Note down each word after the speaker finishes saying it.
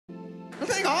I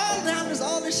think all down there's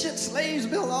all this shit, slaves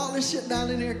built all this shit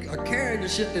down in there, or carried the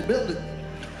shit that built it.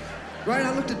 Right,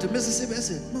 I looked at the Mississippi, I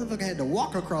said, motherfucker had to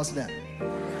walk across that.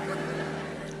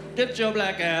 Get your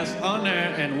black ass on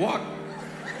there and walk.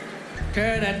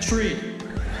 Carry that tree.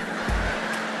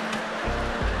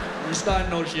 You start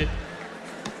no shit.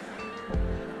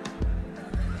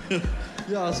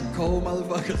 Y'all some cold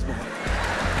motherfuckers, boy.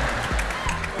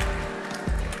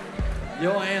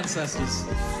 Your ancestors.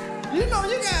 You know,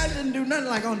 you guys didn't do nothing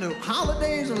like on the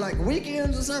holidays or like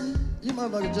weekends or something. You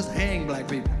motherfuckers just hang black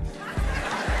people.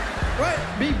 Right?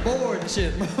 Be bored and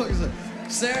shit.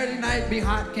 Saturday night, be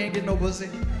hot, can't get no pussy.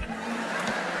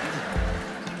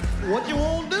 What you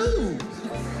want to do?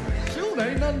 Shoot,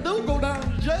 ain't nothing to do. Go down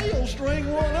to jail,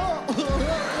 string one up.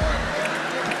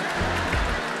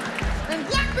 And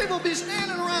black people be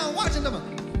standing around watching them.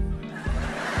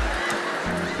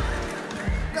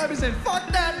 Gotta be saying,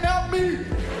 fuck that, not me.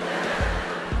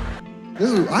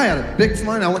 I had a big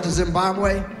fun. I went to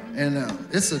Zimbabwe, and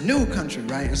it's a new country,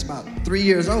 right? It's about 3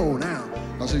 years old now.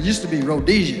 Because it used to be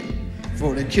Rhodesia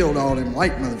before they killed all them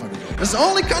white motherfuckers. It's the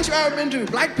only country I've ever been to.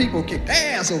 Black people kicked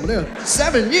ass over there.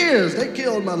 7 years, they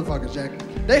killed motherfuckers, Jack.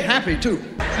 They happy, too.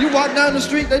 You walk down the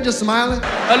street, they just smiling.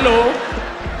 Hello.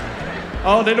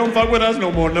 Oh, they don't fuck with us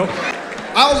no more, no.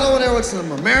 I was over there with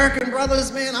some American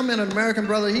brothers, man. I met an American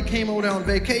brother. He came over there on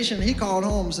vacation. He called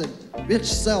home and said, bitch,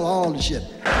 sell all the shit.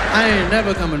 I ain't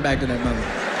never coming back to that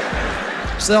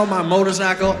mother. Sell my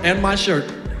motorcycle and my shirt.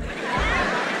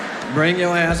 Bring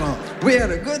your ass on. We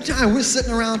had a good time. We're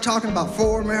sitting around talking about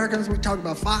 4 Americans. We talked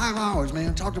about 5 hours,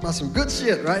 man. Talked about some good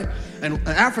shit, right? And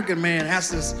an African man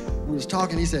asked us, we was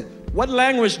talking, he said, what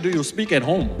language do you speak at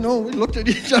home? No, we looked at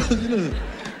each other, you know.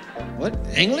 What,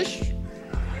 English?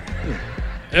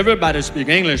 Everybody speak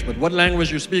English, but what language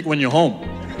you speak when you're home?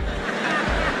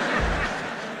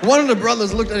 One of the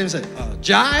brothers looked at him and said,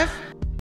 jive?